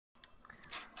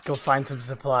Let's go find some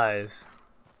supplies.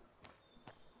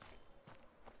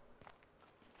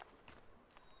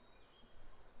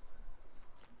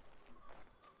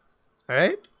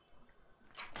 Alright?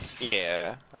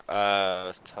 Yeah.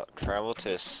 Travel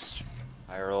to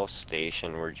Spiral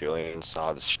Station where Julian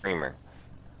saw the Screamer.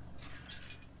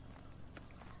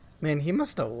 Man, he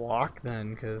must have walked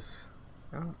then, cause...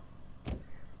 Oh.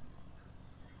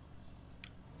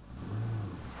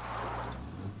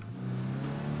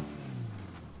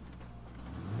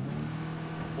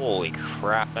 Holy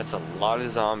crap, that's a lot of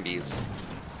zombies.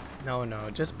 No,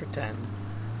 just pretend.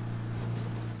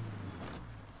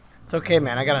 It's okay,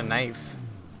 man, I got a knife.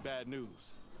 Bad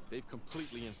news. They've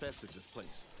completely infested this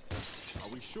place. Are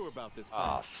we sure about this?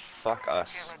 Ah, fuck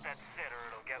us.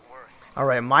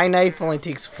 Alright, my knife only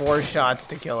takes 4 shots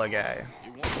to kill a guy. It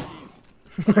won't be easy.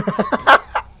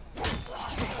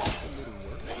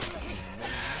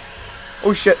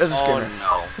 Oh shit, there's a screamer.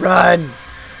 Oh no. Run!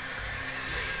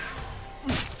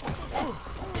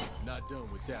 Not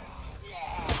done with that.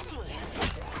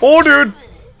 Oh, dude!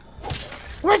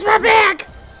 Where's my bag?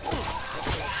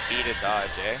 Speed a dodge,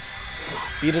 eh?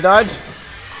 Beat a dodge?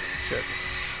 Shit.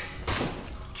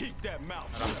 Keep that mouth.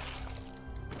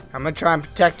 I'm gonna try and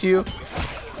protect you.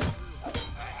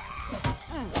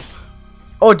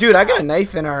 Oh, dude, I got a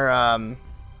knife in our,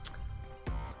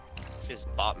 Just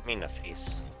bopped me in the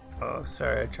face. Oh,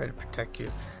 sorry, I tried to protect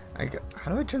you.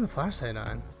 How do I turn the flashlight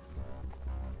on?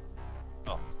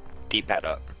 Oh, D-pad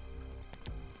up.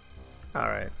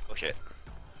 Alright. Oh shit.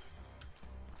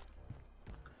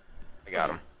 I got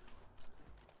him.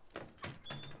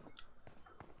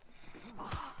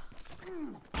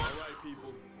 Alright,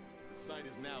 people. The site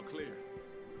is now clear.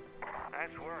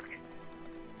 Nice work.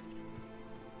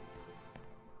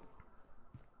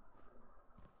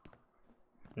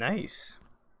 Nice.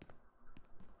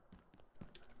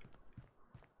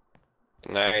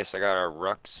 Nice, I got a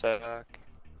rucksack.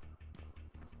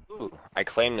 Ooh, I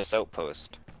claimed this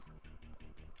outpost.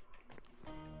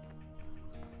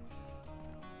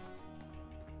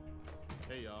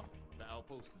 Hey, y'all. The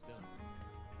outpost is done.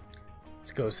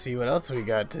 Let's go see what else we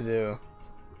got to do.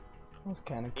 That's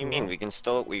kind of What do cool. you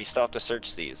mean? We still have to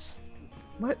search these.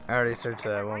 What? I already searched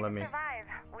that. It won't let me.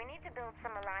 We need to build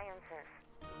some alliances.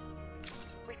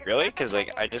 Really? Cause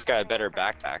like, I just got a better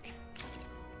backpack.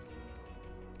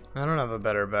 I don't have a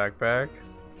better backpack.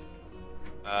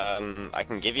 I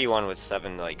can give you one with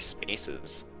 7, like,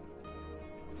 spaces.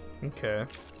 Okay.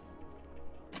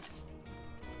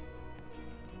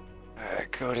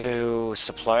 Go to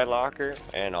supply locker,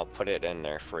 and I'll put it in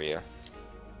there for you.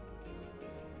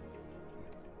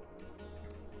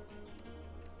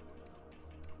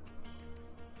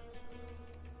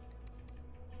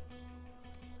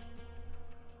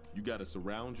 You gotta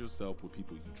surround yourself with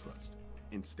people you trust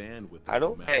and stand with them. I no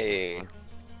don't matter pay.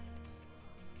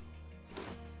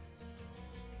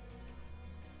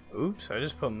 Oops, I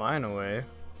just put mine away.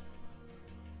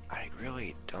 I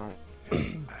really don't.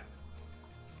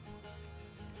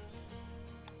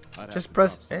 I'd have Just to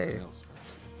press drop something A. else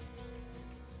first.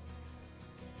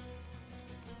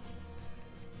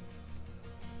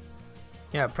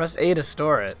 Yeah, press A to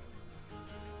store it.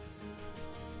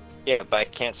 Yeah, but I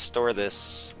can't store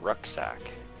this rucksack.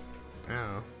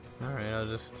 Oh. Alright, I'll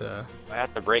just, Do I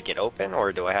have to break it open,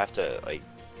 or do I have to, like...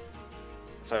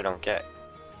 So I don't get...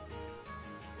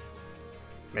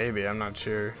 maybe, I'm not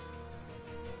sure.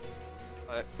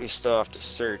 But we still have to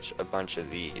search a bunch of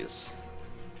these.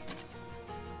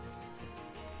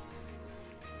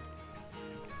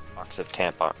 Box of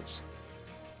tampons.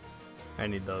 I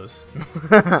need those.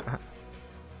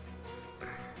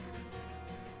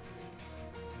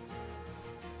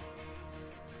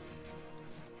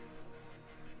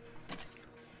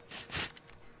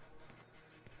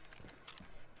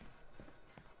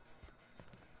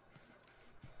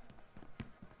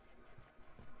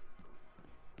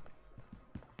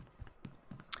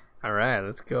 Alright,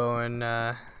 let's go and,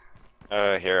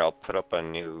 Here, I'll put up a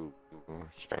new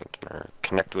strengthener.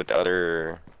 Connect with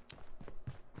other...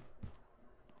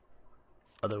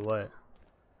 other what?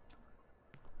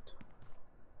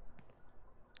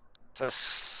 I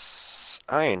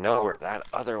don't even know where that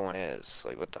other one is.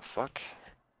 Like, what the fuck?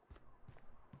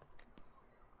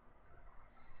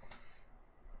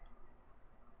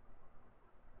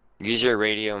 Use your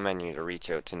radio menu to reach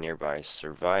out to nearby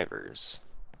survivors.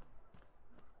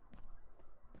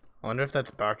 I wonder if that's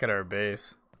back at our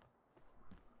base.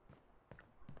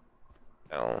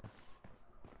 No.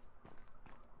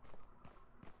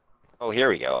 Oh, here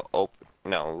we go. Oh,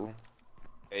 no.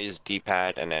 Use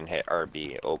D-pad and then hit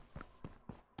RB. Oh.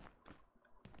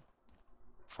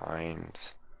 Find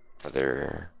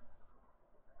other...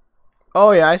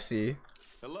 Oh yeah, I see.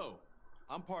 Hello.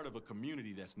 I'm part of a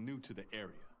community that's new to the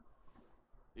area.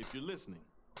 If you're listening,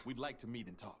 we'd like to meet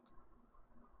and talk.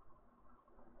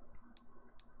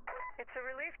 It's a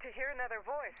relief to hear another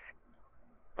voice.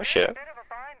 Oh We're in shit. a bit of a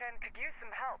bind and could use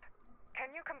some help. Can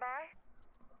you come by?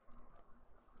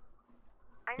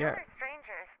 I know Yeah. they're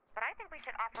strangers, but I think we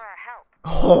should offer our help.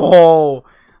 Oh,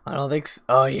 I don't think so.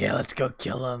 Oh yeah, let's go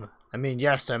kill him. I mean,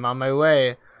 yes, I'm on my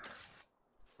way.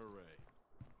 Hooray.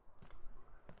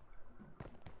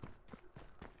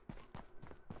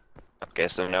 Okay,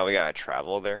 so now we gotta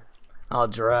travel there. I'll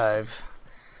drive.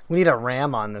 We need a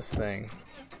ram on this thing.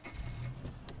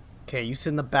 Okay, you sit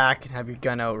in the back and have your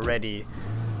gun out ready.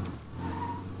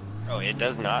 Oh, it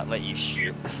does not let you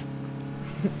shoot.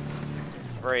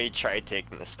 Already tried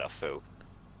taking the stuff out.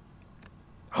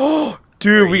 Oh,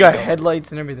 dude, we got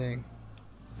headlights and everything.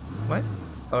 What?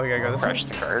 Oh, we gotta go this way? Crash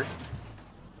the car.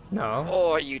 No.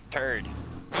 Oh, you turd.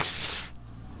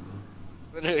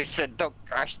 Literally said don't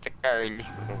crash the car and you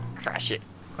crash it.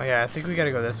 Oh yeah, I think we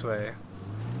gotta go this way.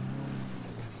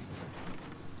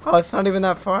 Oh, it's not even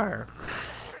that far.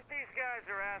 These guys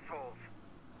are assholes.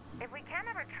 If we can't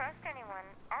ever trust anyone,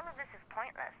 all of this is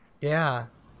pointless. Yeah.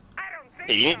 I don't think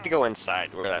Hey, you so. need to go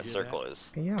inside where that circle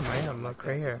is. Yeah, I am. Look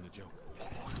right here. Isn't a joke.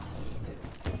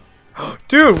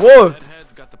 Dude, whoa!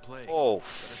 Head's got the plague. Oh.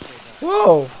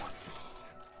 Whoa!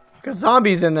 Got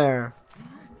zombies in there.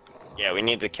 Yeah, we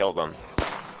need to kill them.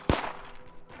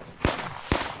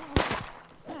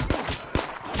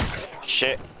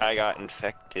 Shit, I got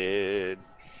infected.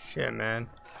 Shit, man.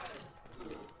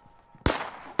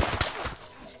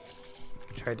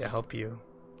 Tried to help you.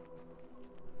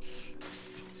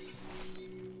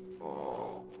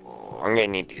 I'm gonna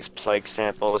need these plague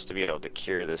samples to be able to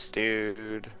cure this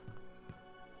dude.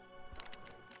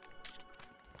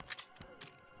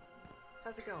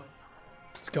 How's it going?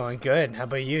 It's going good. How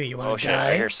about you? You Oh want to shit,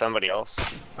 I die? hear somebody else.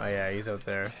 Oh yeah, he's out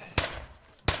there.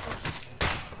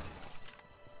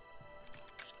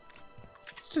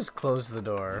 Let's just close the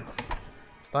door.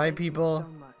 Bye, people. So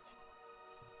much.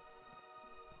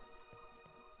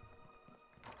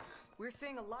 We're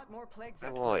seeing a lot more plagues. Why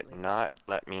will it not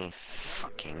let me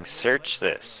fucking search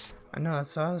this? I know,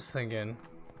 that's what I was thinking.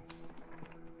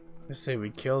 Just say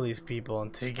we kill these people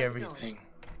and take How's it going? everything.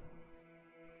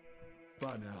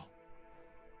 Bye now.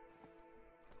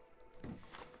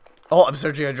 Oh, I'm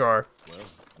searching a drawer. Well,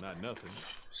 not nothing.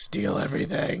 Steal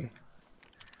everything.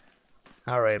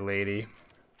 Alright, lady.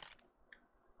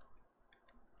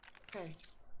 Hey,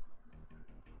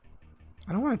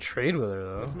 I don't want to trade with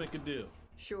her, Let's though. make a deal.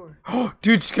 sure. Oh,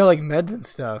 dude, she's got like meds and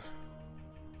stuff.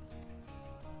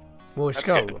 Well, she's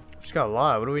That's got, good. she's got a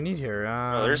lot. What do we need here?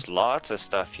 Oh, there's lots of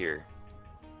stuff here.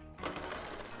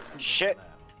 Shit.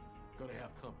 Gonna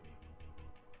have company.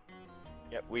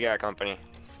 Yep, we got company.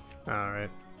 Alright.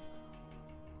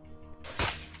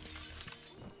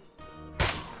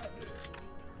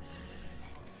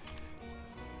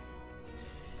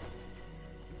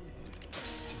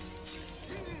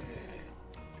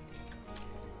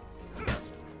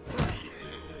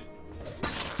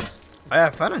 Oh, yeah, I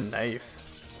found a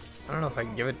knife. I don't know if I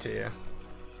can give it to you.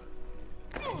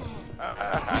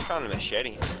 I found a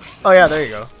machete. Oh yeah, there you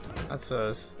go. That's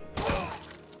us.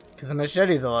 Because the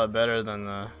machete's a lot better than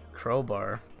the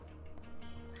crowbar.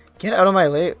 Get out of my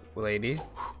lady.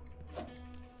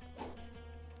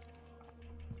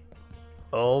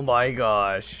 Oh my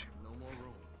gosh. No more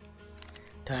room.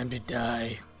 Time to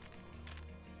die.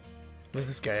 What does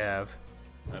this guy have?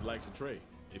 I'd like to trade,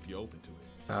 if you're open to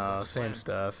it. Sounds Oh, like a same plan.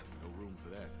 stuff. No room for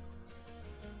that.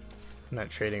 I'm not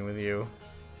trading with you.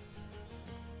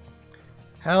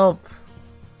 Help!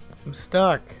 I'm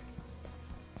stuck.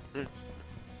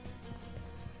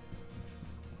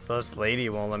 This lady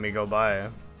won't let me go by.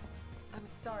 I'm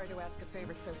sorry to ask a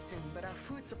favor so soon, but our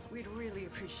food supply, we'd really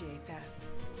appreciate that.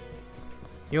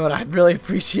 You know what I'd really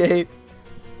appreciate?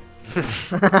 Moving.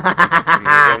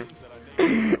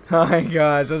 Oh my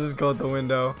gosh, I'll just go out the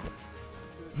window.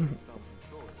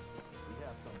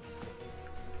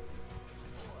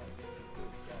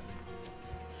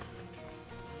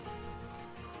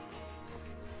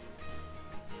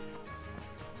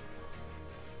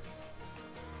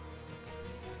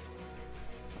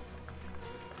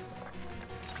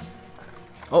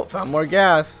 Oh, found more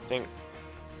gas. Think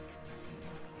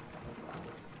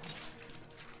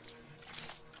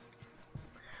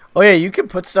Oh yeah, you can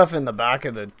put stuff in the back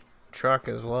of the truck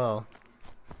as well.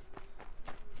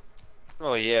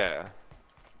 oh yeah.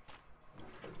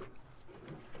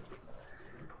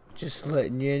 Just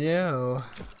letting you know.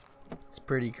 It's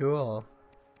pretty cool.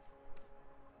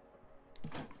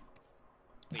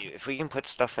 Wait, if we can put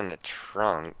stuff in the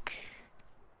trunk.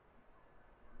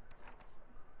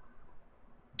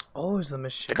 Oh, is the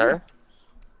machine? The car?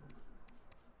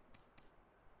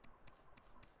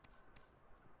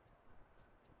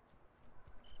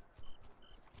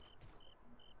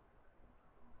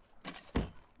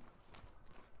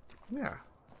 Yeah.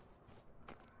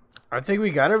 I think we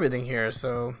got everything here,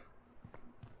 so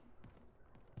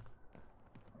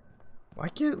why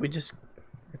can't we just,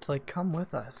 it's like, come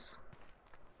with us.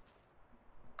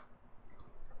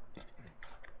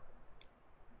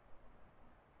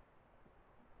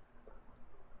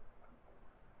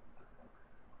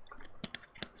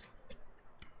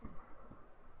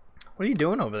 What are you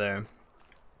doing over there?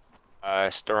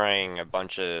 Storing a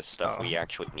bunch of stuff we Oh.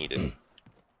 actually needed.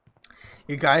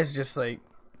 You guys just like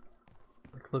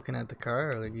looking at the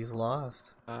car like he's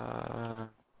lost. What?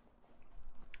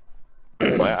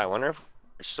 I wonder if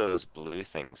it's those blue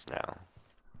things now.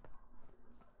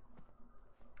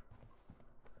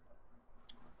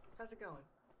 How's it going?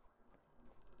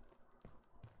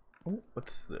 Oh,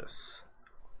 what's this?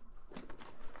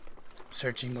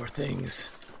 Searching more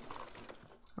things.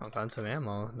 Oh, found some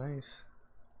ammo. Nice.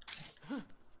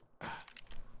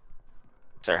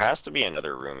 There has to be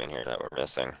another room in here that we're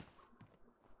missing.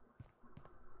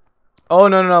 Oh,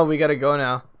 no, we gotta go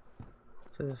now.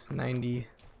 It says 90.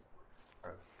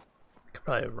 Could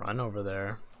probably run over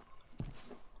there.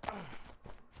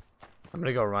 I'm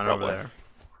gonna go run over Probably. there.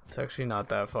 It's actually not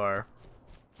that far.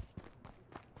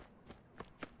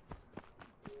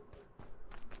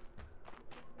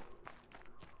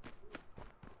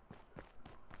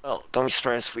 Well, don't be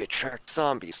surprised if we attract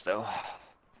zombies, though.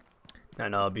 No,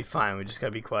 it'll be fine. We just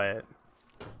gotta be quiet.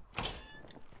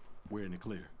 We're in the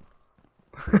clear.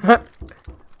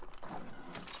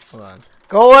 Hold on.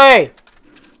 Go away!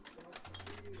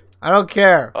 I don't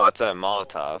care. Oh, it's a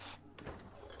Molotov.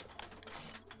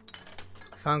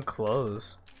 I found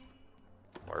clothes.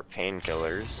 Or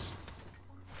painkillers.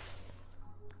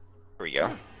 Here we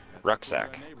go.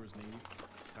 Rucksack. Our neighbors need.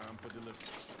 Time for delivery.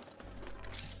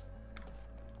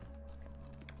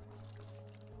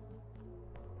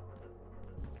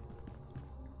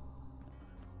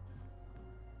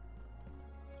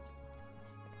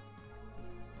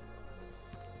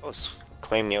 Oh,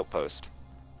 claim the outpost.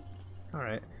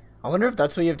 Alright. I wonder if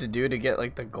that's what you have to do to get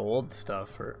like the gold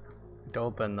stuff or to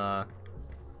open the.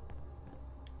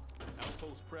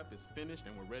 Outpost prep is finished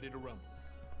and we're ready to run.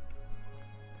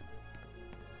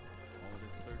 All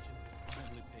this searching has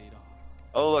finally paid off.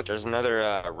 Oh, look, there's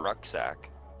another rucksack.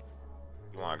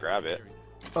 You want to grab it?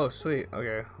 Oh, sweet.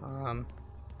 Okay.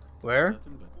 Where?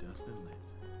 Nothing but dust and lint.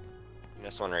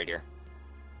 This one right here.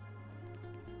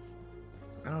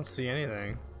 I don't see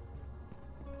anything.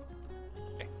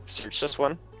 Okay. Search this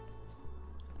one.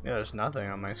 Yeah, there's nothing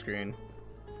on my screen.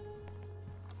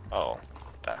 Oh,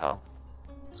 what the hell?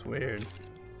 It's weird.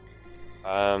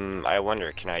 I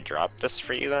wonder, can I drop this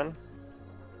for you then?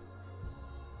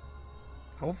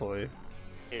 Hopefully.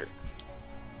 Here.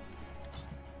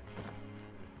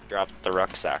 Drop the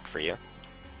rucksack for you.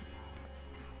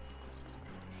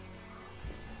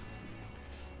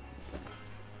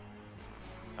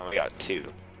 And we got 2.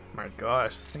 My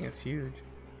gosh, this thing is huge.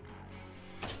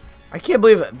 I can't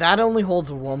believe that. That only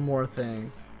holds one more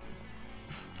thing.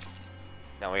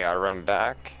 Now we gotta run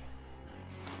back.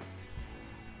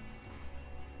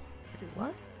 Wait,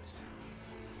 what?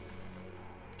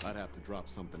 I'd have to drop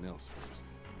something else first.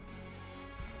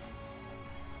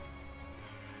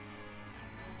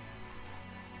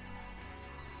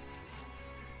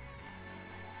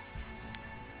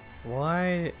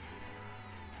 Why?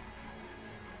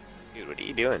 Dude, what are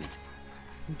you doing?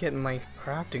 I'm getting my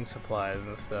crafting supplies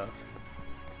and stuff.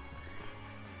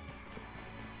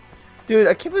 Dude,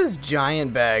 I can't believe this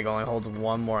giant bag only holds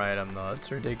one more item though.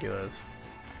 That's ridiculous.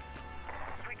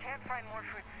 If we can't find more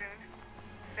food soon,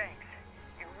 thanks.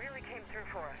 You really came through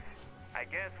for us. I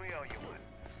guess we owe you one.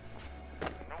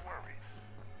 No worries.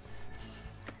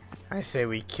 I say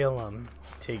we kill them.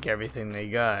 Take everything they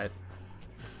got.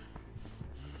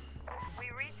 We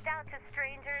reached out to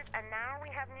strangers and now we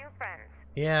have new friends.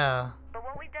 Yeah, But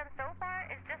what we've done so far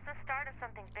is just the start of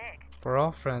something big. we're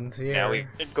all friends here. Now we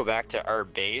should go back to our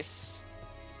base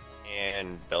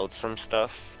and build some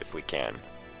stuff if we can.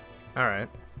 Alright.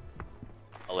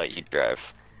 I'll let you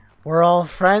drive. We're all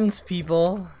friends,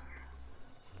 people.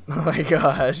 Oh my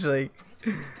gosh, like...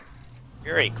 We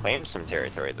already claimed some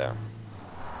territory though.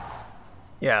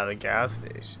 Yeah, the gas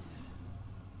station.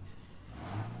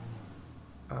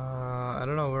 I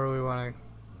don't know where we want to...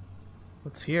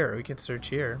 What's here? We can search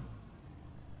here.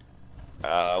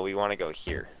 We want to go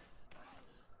here.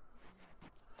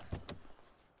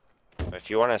 If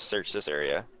you want to search this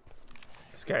area.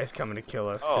 This guy's coming to kill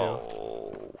us, too.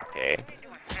 Oh, okay. We need to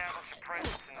establish a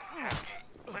presence in this town.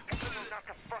 But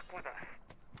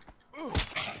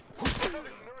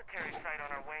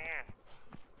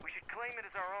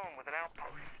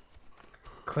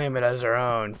Claim it as our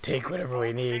own. Take whatever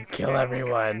we need. Kill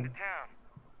everyone.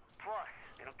 Plus,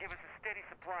 it'll give us a steady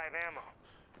supply of ammo.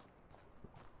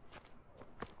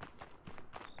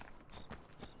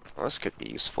 Well, this could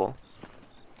be useful.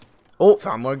 Oh,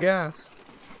 found more gas.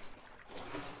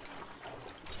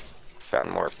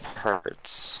 Found more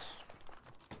parts.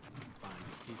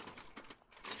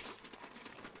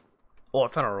 Oh, I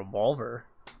found a revolver.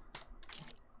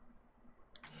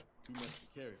 Too much to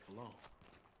carry for long.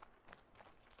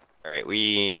 Alright,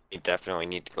 we definitely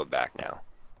need to go back now.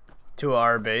 To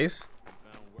our base.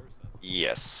 Found worse, I suppose.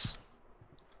 Yes.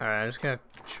 Alright, I'm just gonna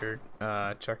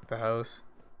check the house.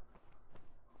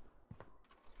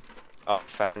 Oh,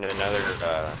 found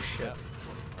another Shit.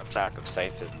 sack of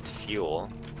siphoned fuel.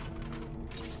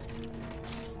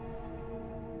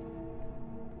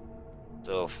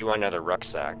 So if you want another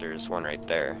rucksack, there's one right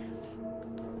there.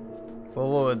 Well,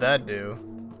 what would that do?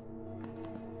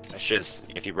 It's just,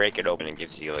 if you break it open, it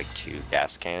gives you like 2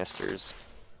 gas canisters.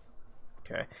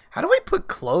 Okay. How do we put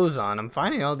clothes on? I'm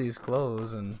finding all these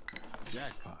clothes and...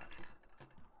 Jackpot.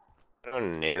 I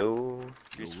don't know,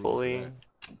 truthfully.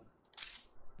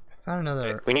 I found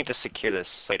another... We need to secure this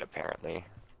site, apparently.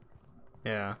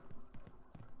 Yeah.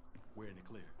 We're in the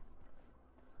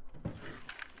clear.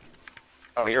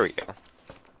 Oh, here we go.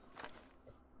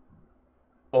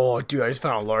 Oh, dude, I just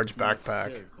found a large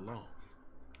backpack. Carry for long.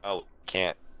 Oh,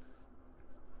 can't.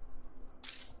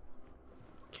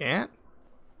 Can't?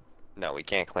 No, we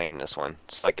can't claim this one.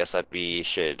 So like I said, we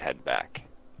should head back.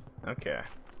 Okay.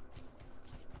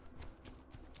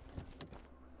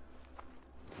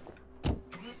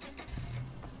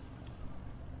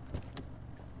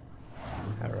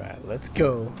 Alright, let's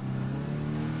go.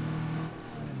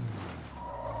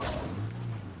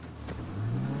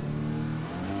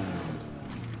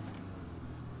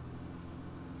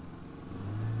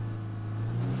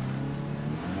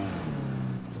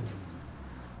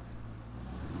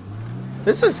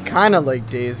 This is kind of like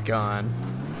Days Gone.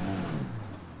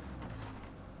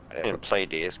 I didn't play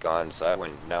Days Gone, so I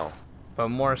wouldn't know. But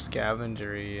more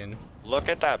scavengery and... Look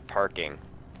at that parking.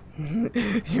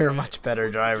 You're a much better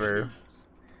driver.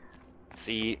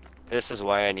 See, this is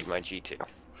why I need my G2.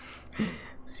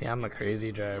 See, I'm a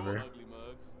crazy driver. Ugly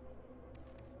mugs.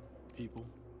 People,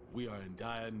 we are in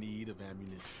dire need of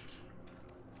ammunition.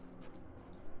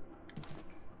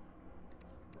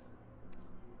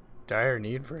 Dire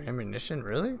need for ammunition,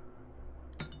 really?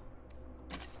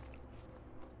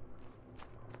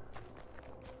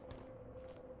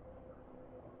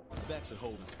 That should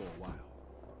hold us for a while.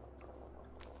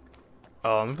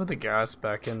 Oh, I'm gonna put the gas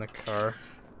back in the car.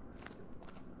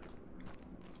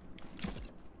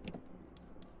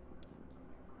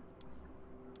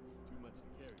 Too much to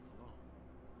carry for long.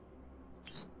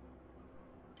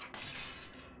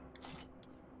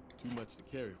 Too much to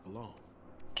carry for long.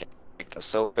 Can't take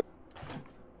this open.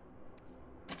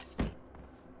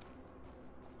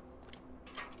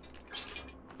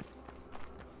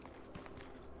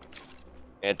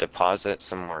 And deposit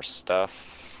some more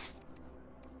stuff.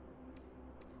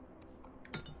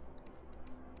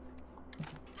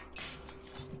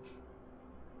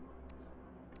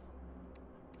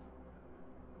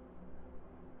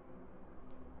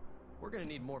 We're gonna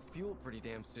need more fuel pretty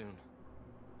damn soon.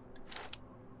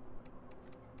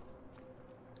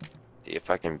 See if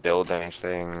I can build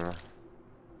anything.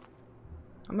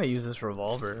 I'm gonna use this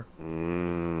revolver.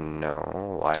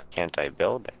 No, why can't I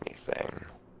build anything?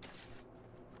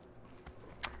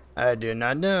 I do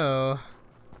not know.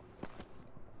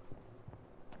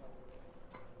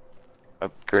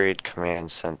 Upgrade command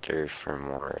center for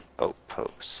more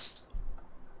outposts.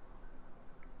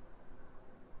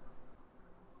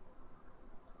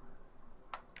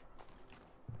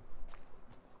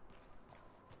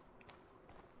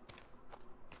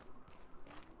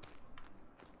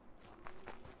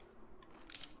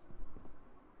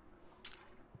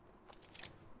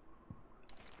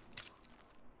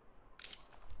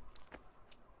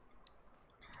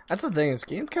 That's the thing, this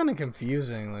game's kind of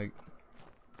confusing, like...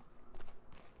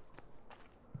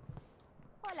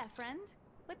 Hola, friend.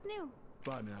 What's new?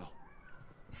 Bye now.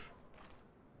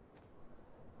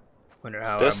 Wonder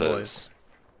how This our is boys...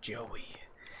 Joey.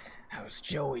 How's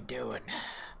Joey doing?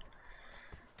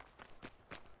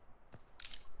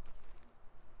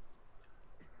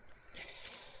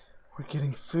 We're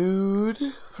getting food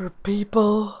for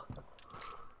people.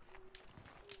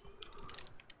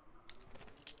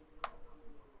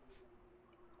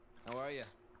 How are you?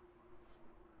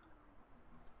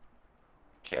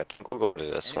 okay. I think we'll go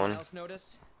to this Anyone one. else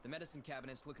notice? The medicine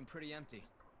cabinet's looking pretty empty.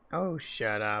 Oh,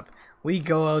 shut up. We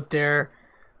go out there,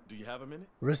 Do you have a minute?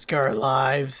 risk our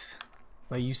lives.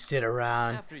 while you sit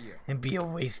around After you. and be a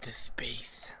waste of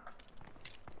space.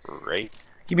 Right?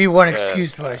 Give me one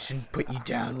excuse why I shouldn't put you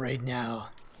down right now.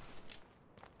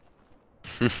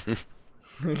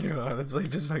 You're honestly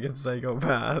just fucking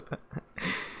psychopath.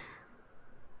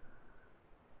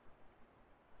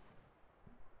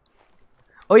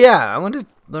 Oh yeah, I want to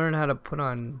learn how to put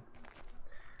on,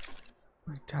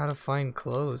 like, how to find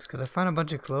clothes, because I found a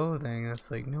bunch of clothing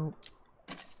that's like, nope.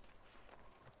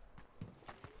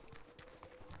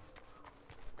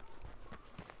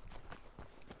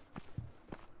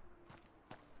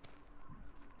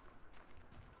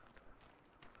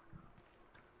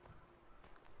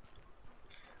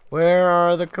 Where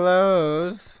are the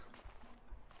clothes?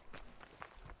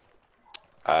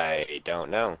 I don't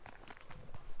know.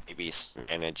 Maybe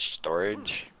manage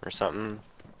storage or something.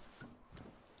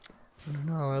 I don't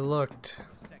know, I looked.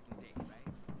 It's a second date, right?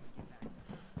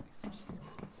 Looks like she's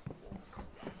got this whole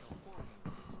stack of horror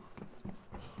movies.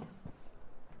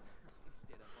 We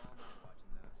stayed up all night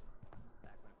watching those.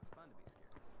 Back when it was fun to be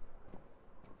scared.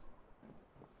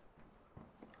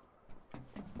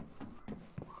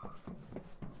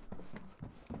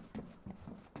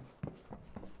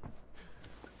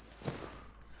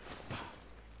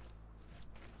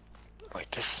 Wait,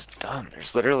 this is dumb.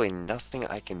 There's literally nothing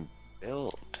I can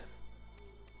build.